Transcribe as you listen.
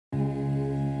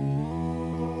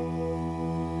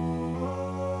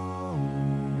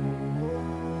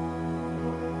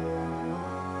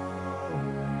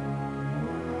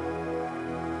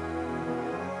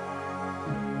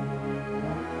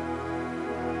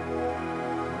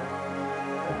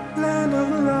Land of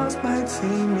the lost might see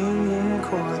me in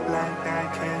court like I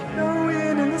can't know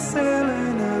it in the cell,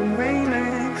 and I'm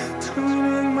wailing,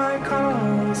 screaming my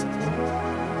cause.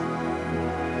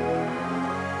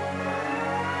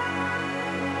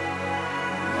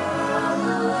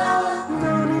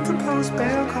 No need to post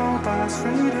bail, call boss,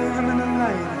 freedom in the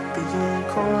light of being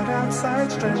caught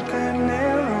outside, strike a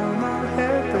nail on the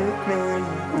head with me.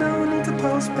 No need to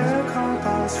post bail, call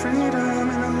boss, freedom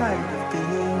in the light of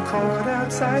being caught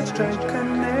outside, strike a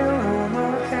nail on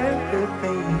the head with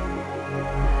me.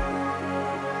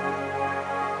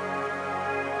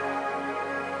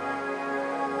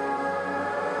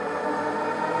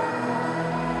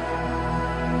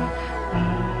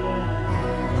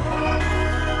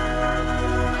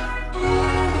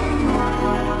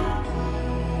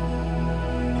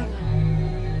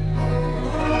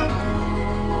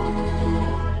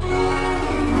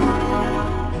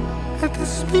 At the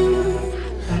speed,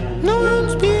 no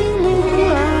one's being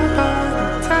moved out by the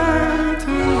time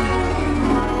to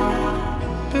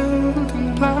building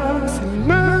blocks and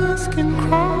masking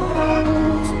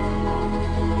crowds.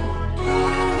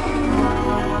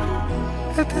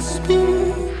 At the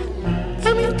speed,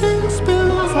 everything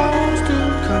spills, walls to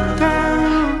come down.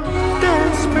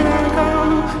 Desperate I go,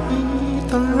 need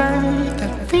the light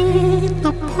that feeds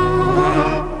the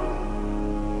poor.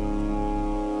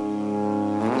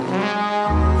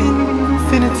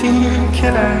 Infinity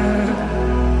killer,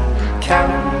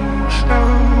 couch no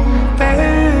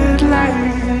bed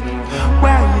light,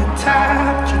 where you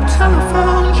tapped your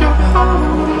telephone's your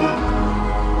home.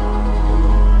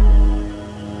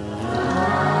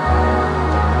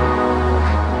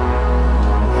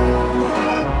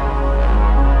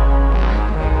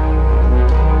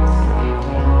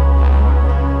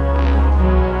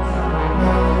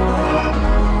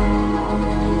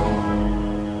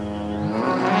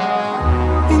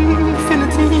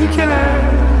 Killer,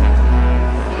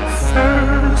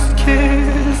 first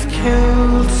kiss,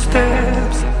 killed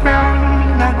steps,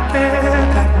 round that bed,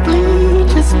 that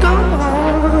bleach is gone.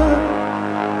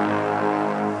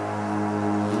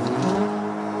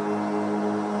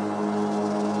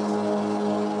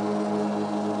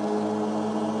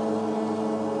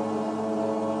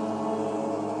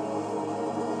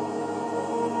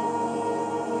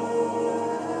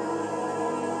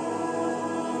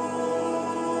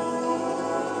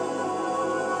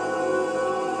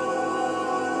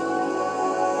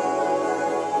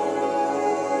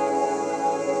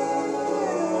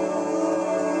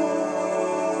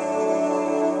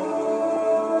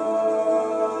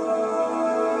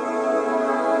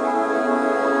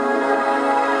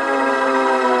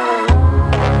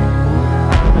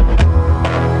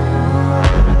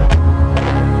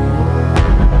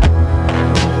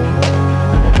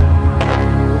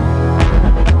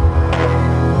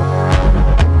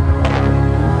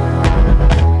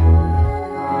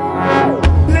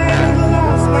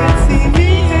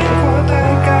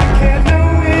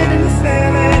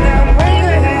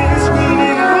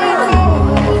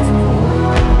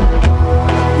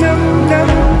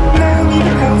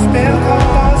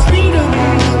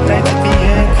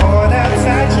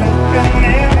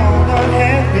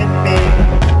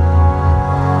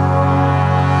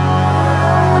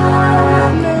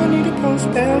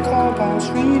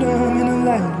 Freedom in the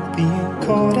light of being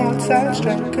caught outside,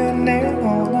 strike a nail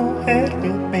on the head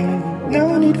with me.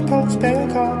 No need to post bail,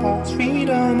 call boss,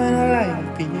 freedom in the light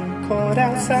of being caught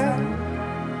outside.